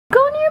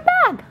Go into your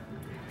bag.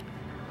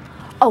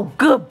 Oh,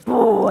 good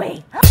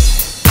boy.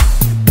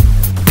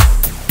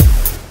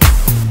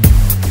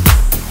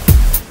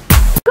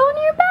 Go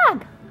into your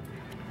bag.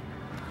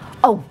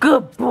 Oh,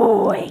 good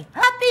boy.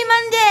 Happy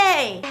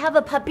Monday. I have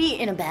a puppy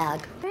in a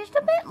bag. Where's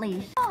the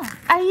Bentley? Oh,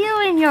 are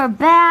you in your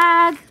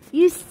bag?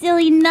 You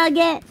silly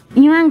nugget.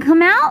 You want to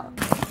come out?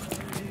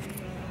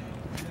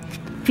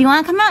 If you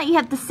want to come out, you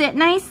have to sit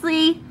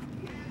nicely.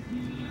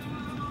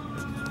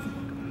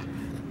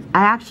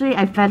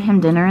 I fed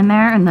him dinner in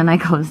there and then I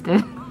closed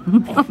it.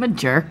 I'm a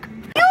jerk.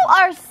 You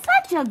are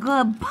such a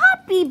good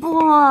puppy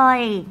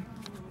boy.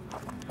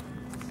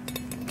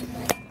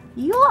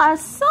 You are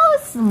so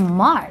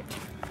smart.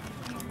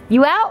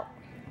 You out?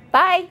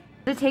 Bye.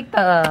 To take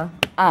the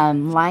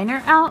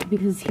liner out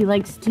because he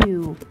likes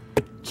to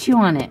chew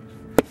on it.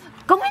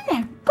 Go in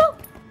there. Go.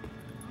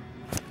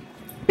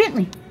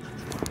 Bentley.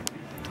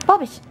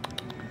 Bobbish.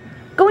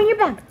 Go in your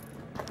bag.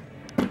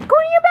 Go in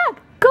your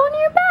bag. Go in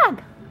your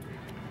bag.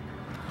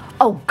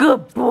 Oh,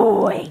 good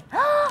boy.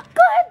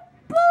 Good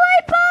boy,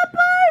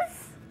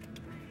 Papas.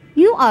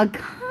 You are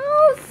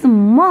so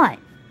smart.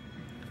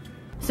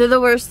 So the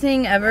worst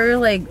thing ever,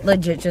 like,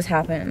 legit just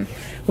happened.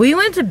 We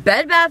went to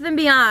Bed Bath &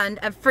 Beyond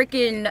at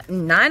freaking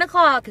 9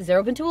 o'clock, because they're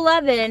open to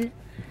 11,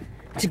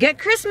 to get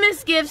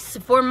Christmas gifts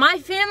for my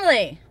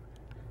family.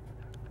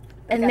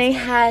 And they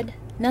had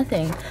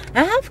nothing.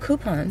 I have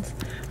coupons.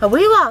 But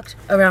we walked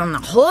around the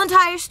whole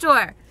entire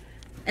store.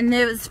 And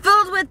it was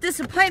filled with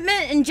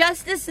disappointment,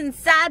 injustice, and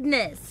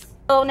sadness.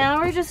 So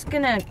now we're just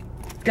gonna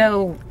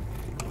go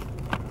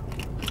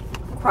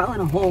Crawl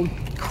in a hole.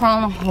 Crawl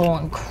in a hole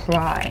and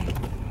cry.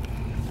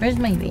 Where's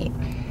my vape?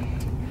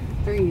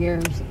 3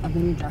 years of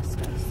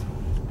injustice.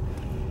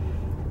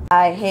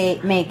 I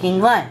hate making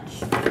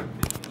lunch.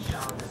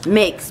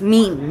 Makes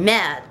me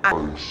mad.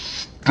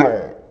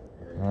 Stop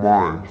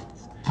my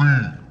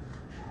feet.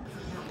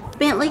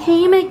 Bentley,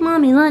 can you make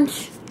mommy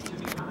lunch?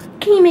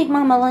 Can you make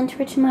mama lunch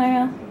for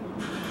tomorrow?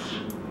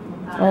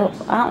 Well,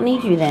 I don't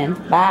need you then.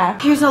 Bye.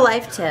 Here's a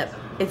life tip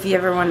if you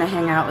ever want to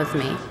hang out with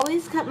me.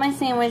 Always cut my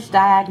sandwich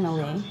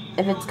diagonally.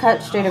 If it's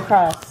cut straight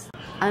across,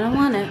 I don't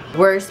want it.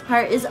 Worst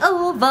part is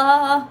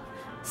over.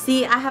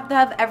 See, I have to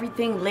have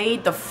everything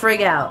laid the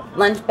frig out.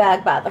 Lunch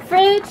bag by the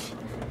fridge.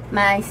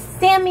 My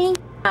Sammy.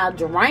 My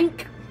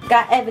drink.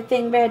 Got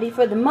everything ready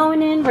for the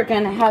morning. We're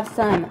gonna have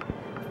some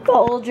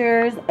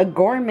Folgers, a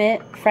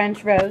gourmet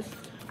French roast.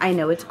 I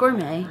know it's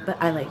gourmet, but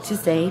I like to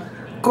say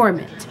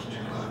gourmet.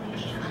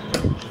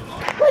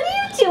 What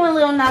are you doing,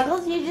 little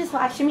Nuggles? You're just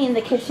watching me in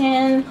the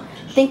kitchen,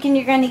 thinking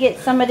you're gonna get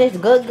some of this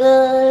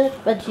good,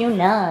 but you're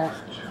not.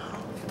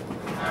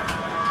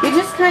 You're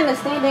just kind of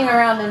standing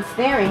around and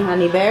staring,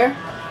 honey bear.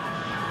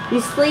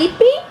 You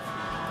sleepy?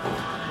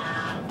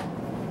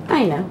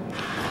 I know.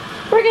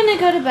 We're gonna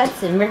go to bed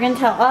soon. We're gonna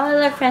tell all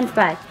of our friends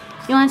bye.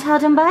 You wanna tell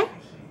them bye?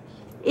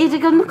 Is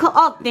it gonna call?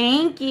 Oh,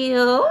 thank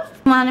you.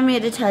 He wanted me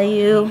to tell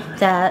you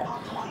that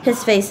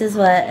his face is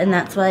wet and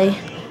that's why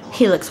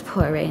he looks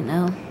poor right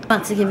now. He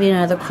wants to give you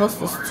another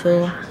closest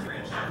tool.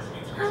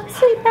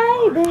 Say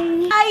bye,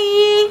 baby.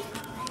 Bye.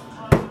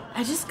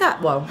 I just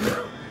got, whoa.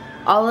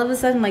 All of a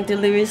sudden, like,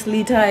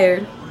 deliriously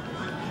tired.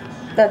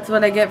 That's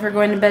what I get for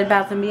going to Bed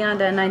Bath &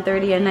 Beyond at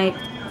 9:30 at night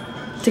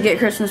to get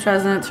Christmas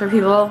presents for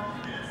people.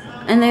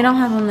 And they don't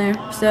have them there,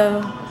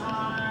 so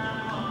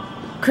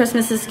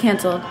Christmas is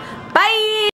canceled.